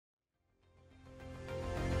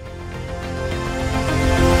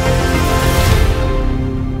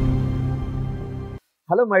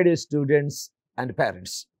Hello, my dear students and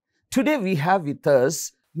parents. Today we have with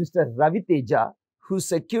us Mr. Ravi Teja, who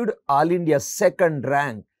secured All India second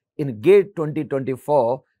rank in GATE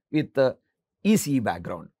 2024 with ECE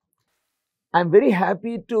background. I am very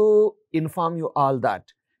happy to inform you all that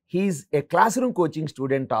he is a classroom coaching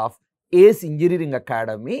student of ACE Engineering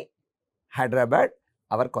Academy, Hyderabad,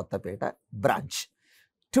 our Kottapeta branch.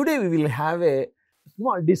 Today we will have a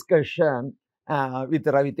small discussion with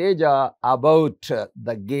Ravi Teja about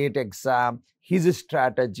the GATE exam, his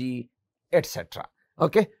strategy, etc.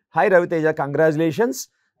 Okay. Hi Ravi Teja, congratulations.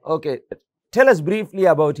 Okay. Tell us briefly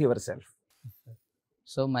about yourself.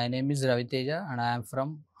 So my name is Ravi Teja and I am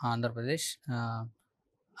from Andhra Pradesh.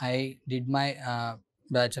 I did my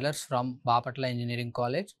bachelor's from Bapatla Engineering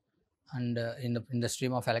College and in the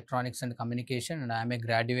stream of electronics and communication, and I am a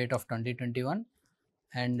graduate of 2021.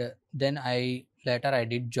 And then I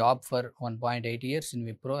did job for 1.8 years in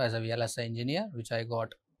Wipro as a VLSI engineer, which I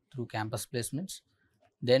got through campus placements.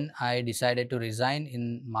 Then I decided to resign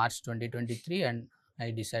in March 2023 and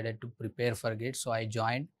I decided to prepare for GATE. So I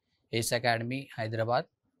joined ACE Academy Hyderabad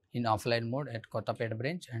in offline mode at Kottapeta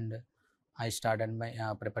branch, and I started my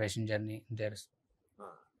preparation journey there.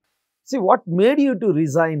 See, what made you to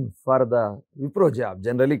resign for the Wipro job?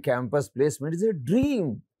 Generally, campus placement is a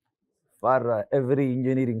dream for every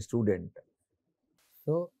engineering student.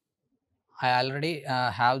 So I already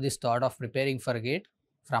have this thought of preparing for GATE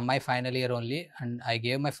from my final year only, and I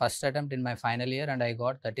gave my first attempt in my final year and I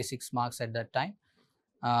got 36 marks at that time.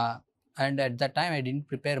 And at that time I didn't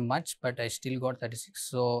prepare much, but I still got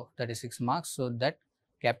 36 marks. So that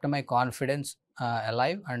kept my confidence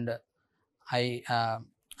alive, and I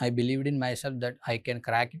believed in myself that I can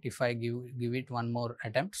crack it if I give it one more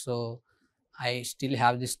attempt. So I still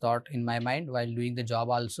have this thought in my mind while doing the job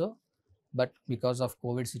also, but because of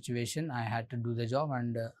COVID situation I had to do the job,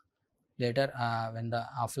 and later when the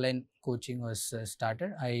offline coaching was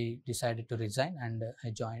started, I decided to resign and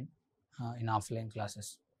I joined in offline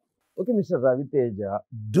classes. Okay, Mr. Ravi Teja,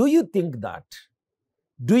 do you think that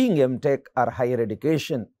doing MTech or higher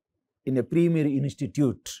education in a premier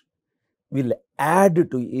institute will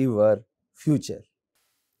add to your future?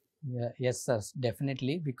 Yeah, yes, sir,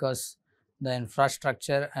 definitely, because the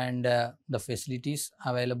infrastructure and the facilities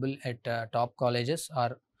available at top colleges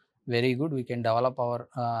are very good. We can develop our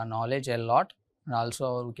knowledge a lot, and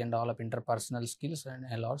also we can develop interpersonal skills and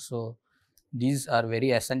a lot. So these are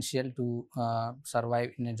very essential to survive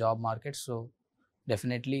in a job market. So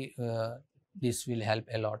definitely this will help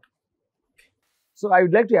a lot. So I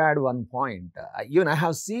would like to add one point. Even I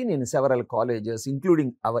have seen in several colleges,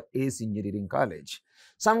 including our ACE Engineering College,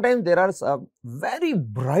 sometimes there are some very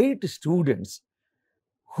bright students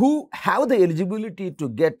who have the eligibility to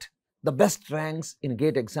get the best ranks in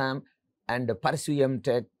GATE exam and pursue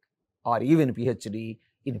MTech or even PhD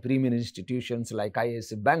in premier institutions like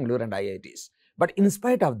IISc Bangalore and IITs. But in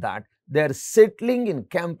spite of that, they are settling in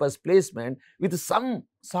campus placement with some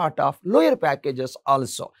sort of lower packages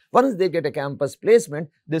also. Once they get a campus placement,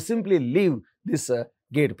 they simply leave this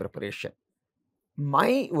GATE preparation.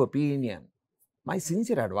 My opinion, my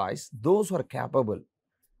sincere advice, those who are capable,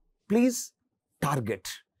 please target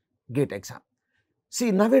GATE exam.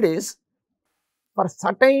 See, nowadays, for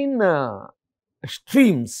certain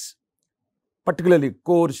streams, particularly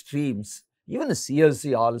core streams, even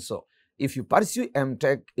CLC also, if you pursue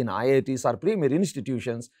MTech in IITs or premier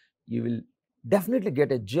institutions, you will definitely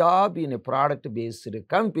get a job in a product-based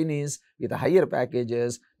companies with higher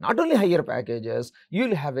packages. Not only higher packages, you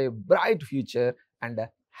will have a bright future and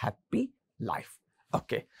a happy life.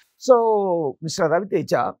 Okay. So, Mr. Ravi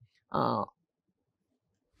Teja,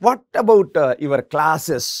 what about your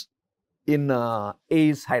classes in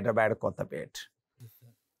ACE Hyderabad Kottapet?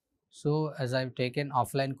 So as I've taken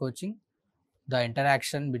offline coaching, the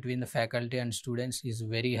interaction between the faculty and students is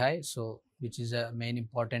very high, so which is a main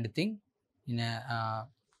important thing in a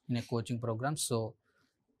coaching program. So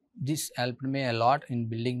this helped me a lot in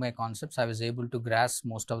building my concepts. I was able to grasp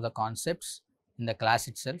most of the concepts in the class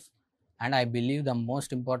itself, and I believe the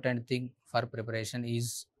most important thing for preparation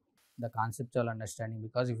is the conceptual understanding,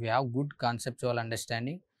 because if we have good conceptual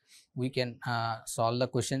understanding, we can solve the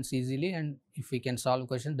questions easily, and if we can solve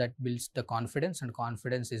questions, that builds the confidence, and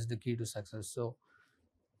confidence is the key to success. So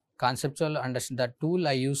conceptual understanding, the tool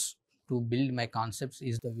I use to build my concepts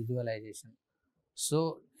is the visualization.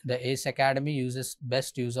 So the ACE Academy makes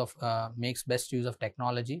best use of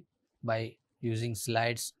technology by using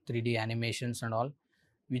slides, 3D animations and all,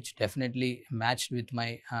 which definitely matched with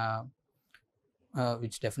my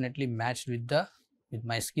with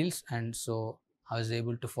my skills, and so I was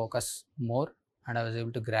able to focus more and I was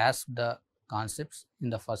able to grasp the concepts in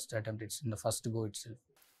the first attempt, in the first go itself.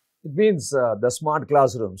 It means the smart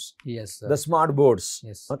classrooms, Yes, sir. the smart boards,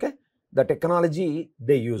 Yes. okay, the technology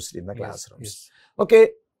they used in the Yes, classrooms. yes.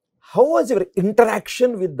 Okay, how was your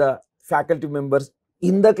interaction with the faculty members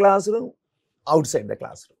in the classroom, outside the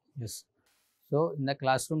classroom? Yes. So in the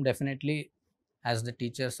classroom, definitely, as the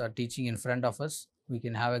teachers are teaching in front of us, we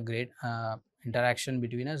can have a great interaction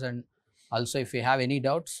between us. And also, if we have any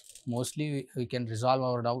doubts, mostly we can resolve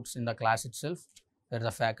our doubts in the class itself, where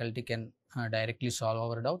the faculty can directly solve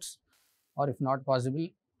our doubts. Or if not possible,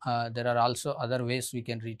 there are also other ways we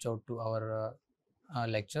can reach out to our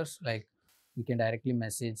lectures. Like we can directly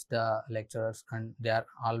message the lecturers, and they are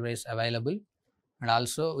always available. And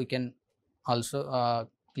also, we can also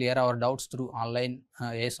clear our doubts through online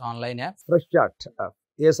ACE online app. Fresh chat app.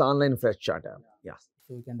 Yes, online fresh chat app. Yeah.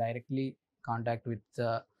 So we can directly contact with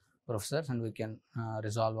the professors, and we can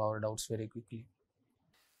resolve our doubts very quickly.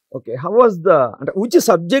 Okay, how was and which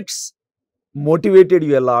subjects motivated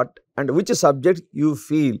you a lot, and which subjects you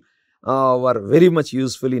feel were very much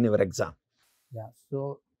useful in your exam? Yeah.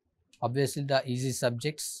 So obviously, the easy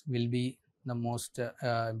subjects will be the most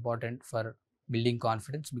important for building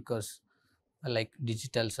confidence, because like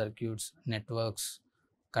digital circuits, networks,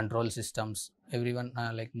 control systems, everyone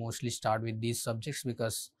like mostly start with these subjects,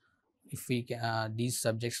 because if we these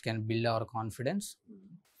subjects can build our confidence.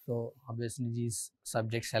 So obviously these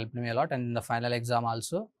subjects helped me a lot, and in the final exam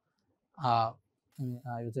also, uh,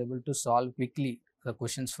 I was able to solve quickly the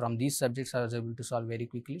questions from these subjects. I was able to solve very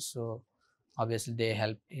quickly. So obviously they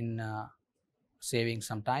helped in saving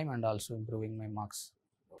some time and also improving my marks.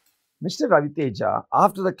 Mr. Ravi Teja,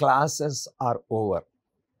 after the classes are over,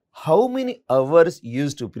 how many hours you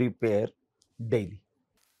used to prepare daily?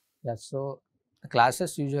 Yeah, so the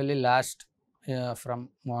classes usually last from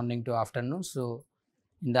morning to afternoon. So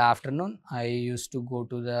in the afternoon, I used to go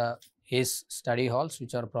to the ACE study halls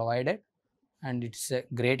which are provided, and it's a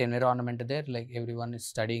great environment there. Like everyone is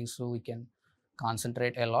studying, so we can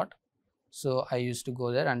concentrate a lot. So I used to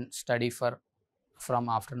go there and study for from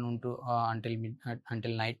afternoon to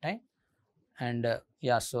until night time. And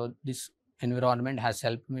yeah, so this environment has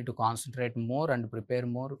helped me to concentrate more and prepare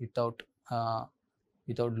more uh,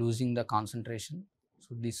 without losing the concentration. So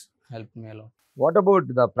this helped me a lot. What about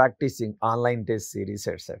the practicing online test series,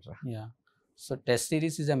 etc.? Yeah. So test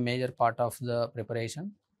series is a major part of the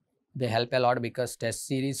preparation. They help a lot because test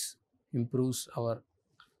series improves our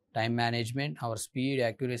time management, our speed,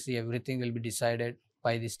 accuracy, everything will be decided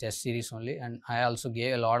by this test series only. And I also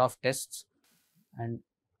gave a lot of tests, and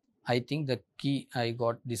I think the key I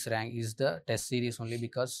got this rank is the test series only,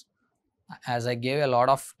 because as I gave a lot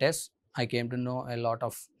of tests, I came to know a lot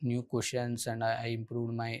of new questions, and I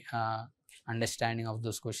improved my understanding of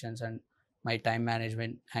those questions, and my time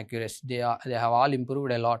management accuracy. They have all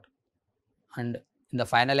improved a lot. And in the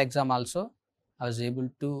final exam also, I was able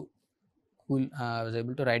to I was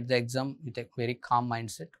able to write the exam with a very calm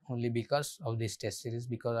mindset, only because of this test series,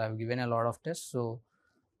 because I have given a lot of tests. So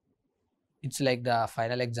it's like the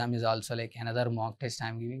final exam is also like another mock test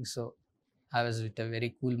I'm giving. So I was with a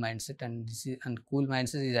very cool mindset, and cool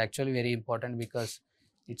mindset is actually very important, because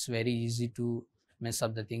it's very easy to mess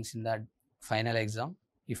up the things in that final exam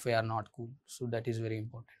if we are not cool. So that is very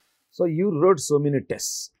important. So you wrote so many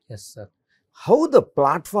tests. Yes, sir. How the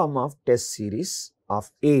platform of test series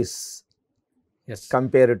of ACE Yes.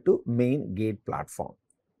 compared to main gate platform?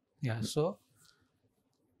 Yeah. So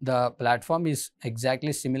the platform is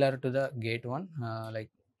exactly similar to the gate one. Like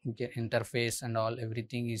we can interface and all,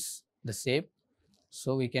 everything is the same.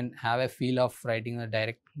 So we can have a feel of writing a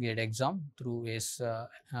direct gate exam through his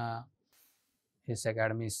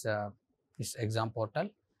academy's his exam portal.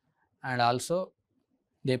 And also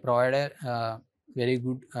they provide a very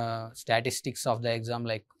good statistics of the exam,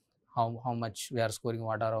 like how much we are scoring,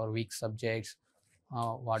 what are our weak subjects,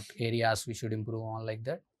 what areas we should improve on, like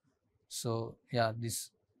that. So yeah,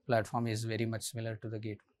 this platform is very much similar to the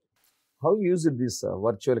gate. How you use this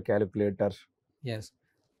virtual calculator? Yes.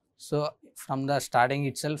 So from the starting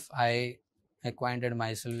itself, I acquainted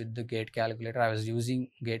myself with the gate calculator. I was using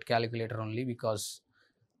gate calculator only because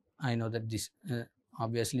I know that this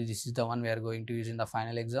obviously this is the one we are going to use in the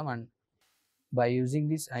final exam. And by using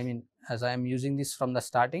this, I mean, as I am using this from the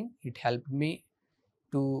starting, it helped me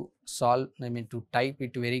to solve, I mean, to type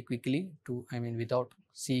it very quickly, to, I mean, without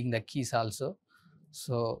seeing the keys also.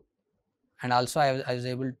 So and also I was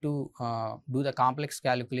able to do the complex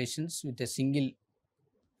calculations with a single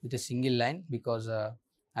line, because I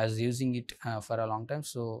was using it for a long time.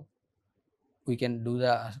 So we can do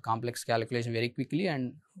the complex calculation very quickly,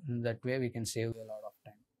 and that way we can save a lot of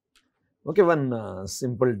time. Okay, one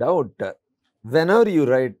simple doubt. Whenever you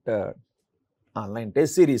write Online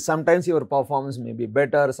test series. Sometimes your performance may be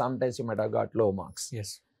better, sometimes you might have got low marks.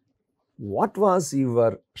 Yes. What was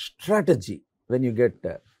your strategy when you get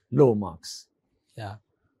low marks Yeah.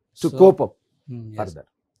 to So, cope up yes. further?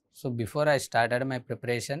 So before I started my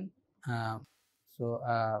preparation,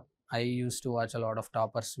 I used to watch a lot of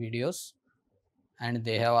toppers videos, and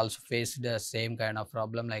they have also faced the same kind of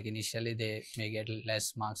problem. Like initially they may get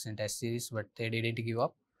less marks in test series, but they didn't give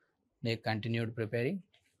up. They continued preparing,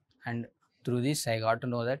 and through this I got to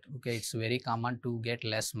know that okay, it's very common to get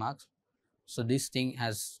less marks. So this thing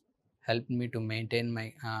has helped me to maintain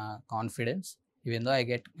my confidence. Even though I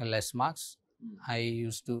get less marks, I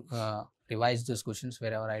used to revise those questions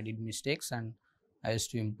wherever I did mistakes, and I used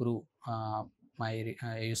to improve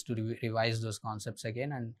I used to revise those concepts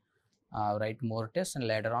again, and write more tests, and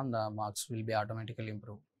later on the marks will be automatically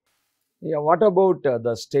improved. Yeah, what about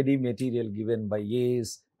the study material given by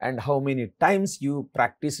A's and how many times you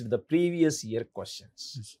practiced the previous year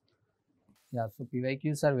questions? Yeah, so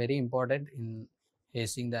PYQs are very important in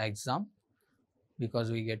acing the exam,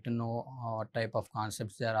 because we get to know what type of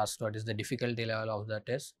concepts they are asked, what is the difficulty level of the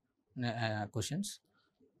test questions.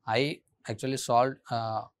 I actually solved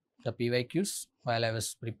the PYQs while I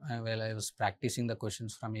was practicing the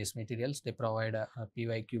questions from ACE materials. They provide a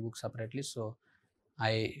PYQ book separately, so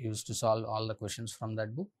I used to solve all the questions from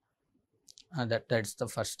that book. That's the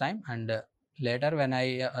first time, and later when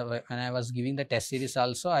I was giving the test series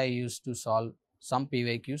also, I used to solve some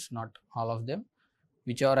PYQs, not all of them,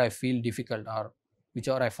 whichever I feel difficult or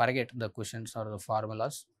whichever I forget the questions or the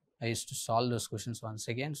formulas. I used to solve those questions once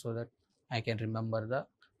again so that I can remember the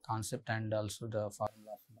concept and also the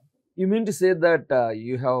formulas. You mean to say that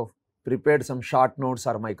you have prepared some short notes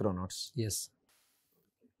or micro notes? Yes.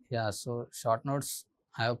 Yeah, so short notes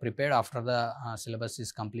I have prepared after the syllabus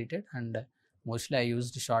is completed, and mostly I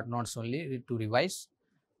used short notes only to revise.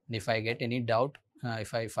 And if I get any doubt,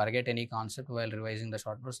 if I forget any concept while revising the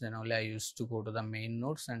short notes, then only I used to go to the main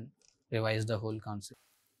notes and revise the whole concept.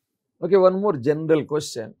 Okay, one more general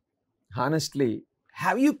question. Honestly,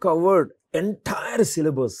 have you covered entire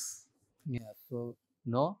syllabus? Yeah, so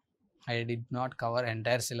no, I did not cover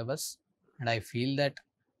entire syllabus, and I feel that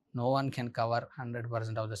no one can cover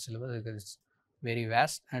 100% of the syllabus because it's very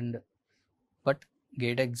vast. And but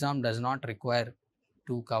GATE exam does not require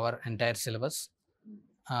to cover entire syllabus.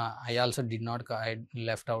 I also did not. I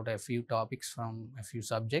left out a few topics from a few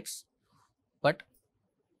subjects, but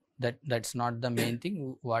that's not the main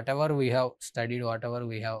thing. Whatever we have studied, whatever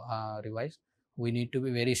we have revised, we need to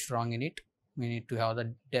be very strong in it. We need to have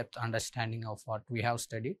the depth understanding of what we have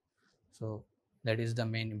studied. So that is the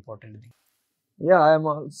main important thing. Yeah, I am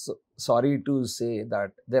also sorry to say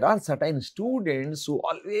that there are certain students who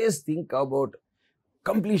always think about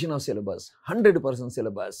completion of syllabus, 100%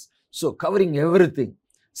 syllabus, so covering everything.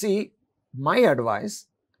 See, my advice,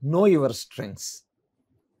 know your strengths,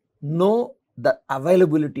 know the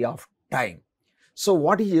availability of time. So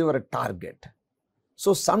what is your target?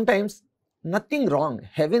 So sometimes nothing wrong,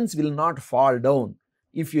 heavens will not fall down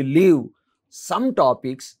if you leave some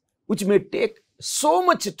topics which may take so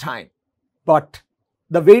much time, but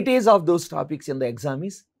the weightage of those topics in the exam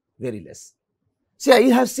is very less. See, I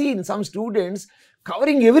have seen some students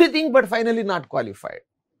covering everything but finally not qualified.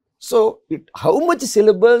 So, how much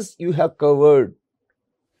syllabus you have covered,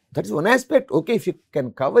 that is one aspect. Okay, if you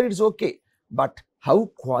can cover, it's okay. But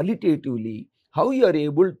how qualitatively, how you are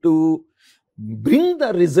able to bring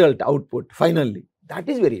the result output finally, that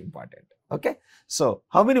is very important. Okay. So,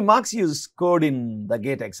 how many marks you scored in the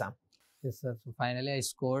GATE exam? Yes, sir. So finally, I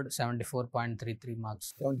scored 74.33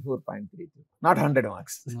 marks. 74.33, not 100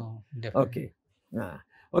 marks. No, definitely. Okay.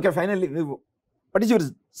 Okay, finally, what is your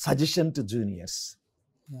suggestion to juniors?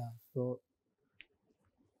 Yeah. So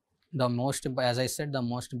the most, as I said, the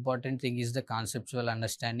most important thing is the conceptual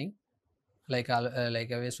understanding. Like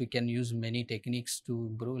always, we can use many techniques to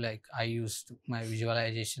improve. Like I used my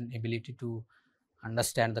visualization ability to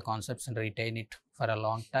understand the concepts and retain it for a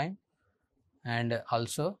long time. And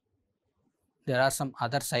also, there are some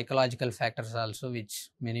other psychological factors also,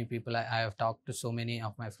 which many people, I have talked to so many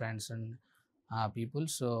of my friends and people.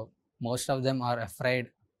 So most of them are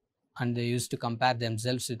afraid, and they used to compare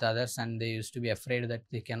themselves with others, and they used to be afraid that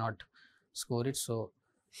they cannot score it. So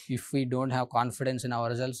if we don't have confidence in our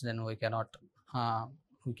results, then we cannot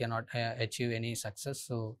achieve any success.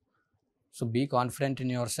 So be confident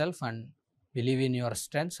in yourself and believe in your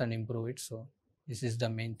strengths and improve it. So this is the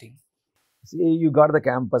main thing. See, you got the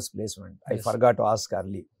campus placement. Yes. I forgot to ask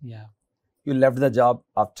early. Yeah. You left the job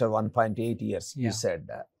after 1.8 years, you Yeah. said.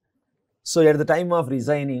 So at the time of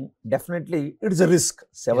resigning, definitely it is a risk.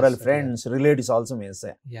 Several Yes, sir, friends, relatives also may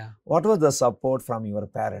say. Yeah. What was the support from your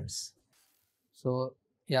parents? So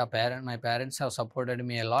yeah, my parents have supported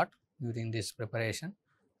me a lot during this preparation.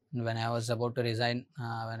 And when I was about to resign,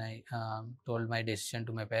 when I told my decision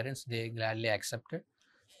to my parents, they gladly accepted,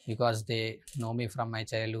 because they know me from my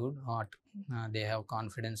childhood. Or they have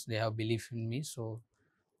confidence, they have belief in me, so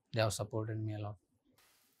they have supported me a lot.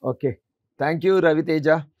 Okay. Thank you, Ravi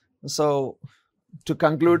Teja. So, to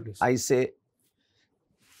conclude, You, I say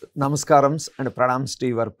namaskarams and pranams to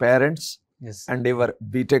your parents, yes, and your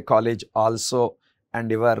BTech college also, and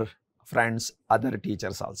your friends, other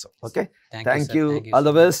teachers also. Okay. thank you, Thank sir. you. Thank you All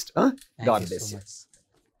so the much. best. Huh? Thank God you bless so you. much.